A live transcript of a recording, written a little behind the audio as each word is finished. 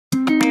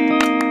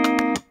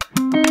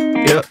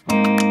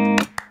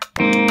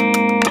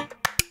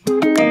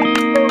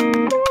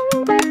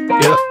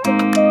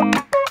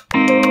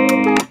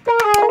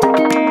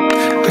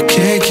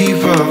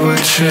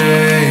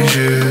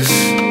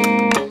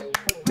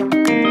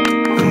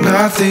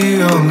not the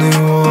only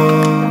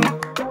one.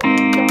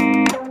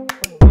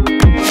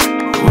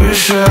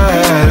 Wish I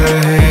had a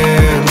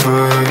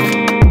handbook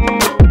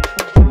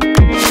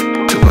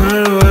to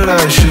learn what I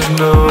should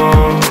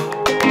know.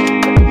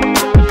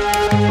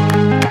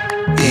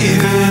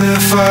 Even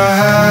if I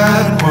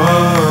had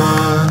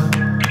one,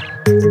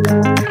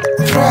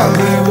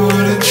 probably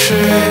wouldn't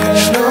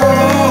change, no.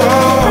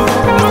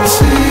 I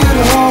see it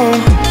all,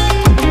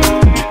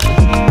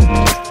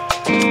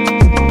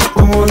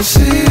 I wanna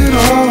see it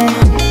all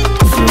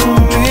through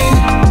me.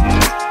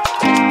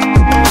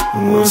 I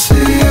wanna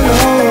see it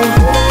all,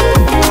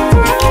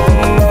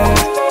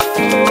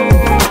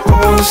 I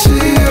wanna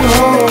see it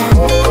all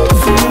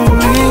through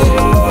me.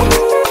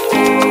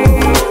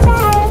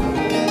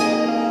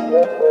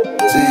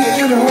 See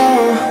it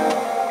all.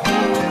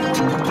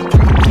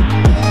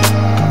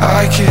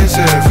 I can't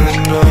ever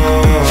know.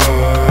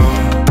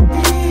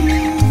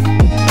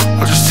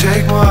 I'll just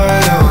take my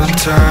own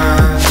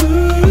time.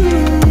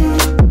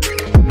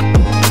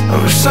 I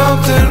wish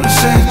something would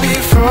save me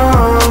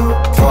from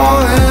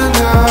falling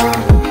down,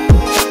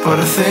 but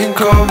I think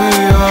I'll be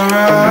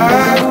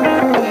alright.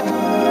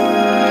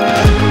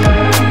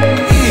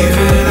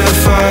 Even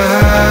if I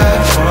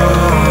had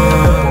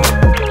one,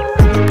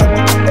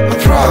 I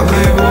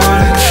probably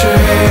wouldn't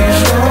change,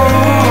 no.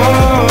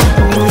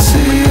 I wanna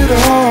see it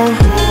all,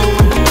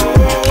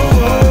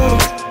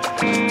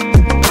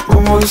 I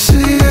wanna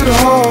see it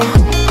all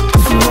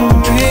through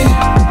me.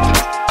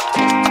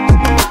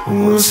 I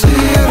wanna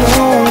see it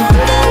all,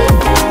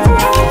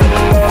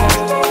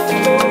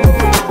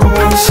 I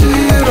wanna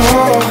see it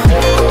all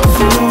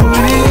through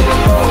me.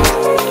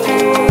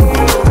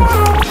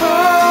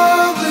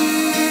 Probably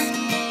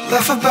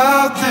laugh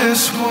about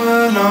this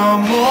when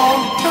I'm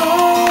old. No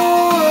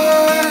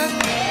way,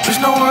 there's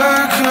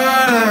nowhere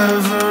could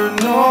ever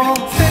know.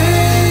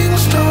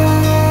 Things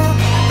don't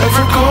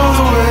ever go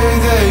the way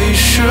they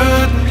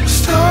should.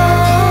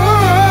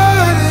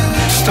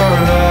 Start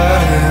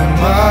writing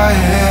my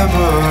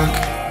handbook.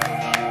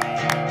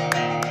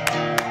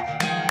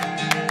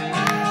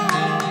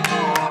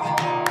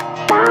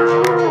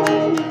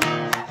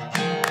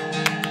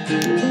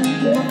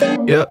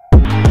 Yep.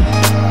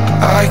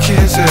 I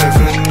can't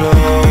ever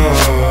know.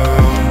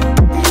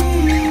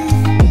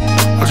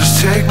 I'll just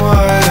take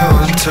my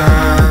own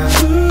time.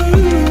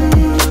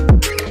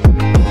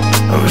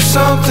 I wish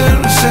something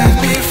would save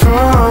me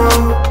from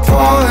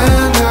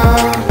falling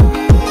down,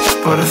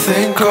 but I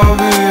think I'll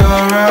be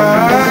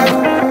alright.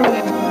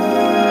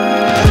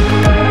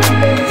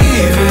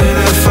 Even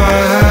if I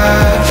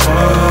had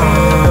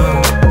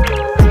one,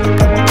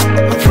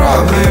 I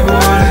probably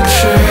wouldn't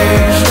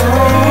change, no.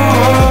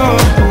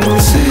 I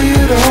wanna see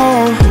it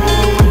all,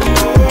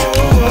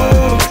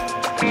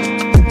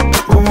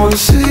 I wanna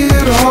see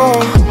it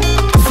all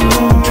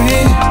through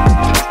me.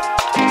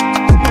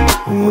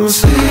 I wanna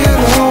see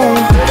it all,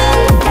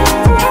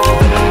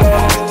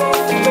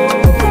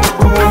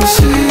 I wanna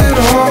see it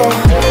all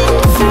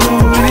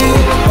through me.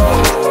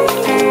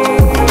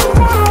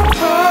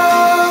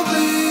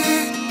 Probably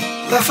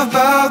laugh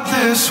about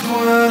this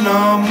when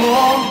I'm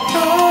old.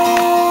 No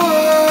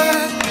way,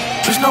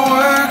 there's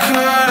nowhere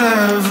could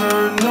ever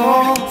know.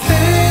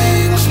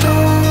 Things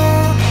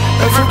don't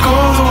ever go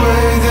the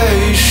way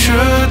they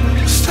should.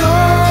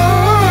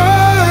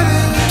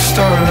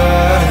 Start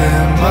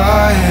writing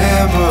my hand.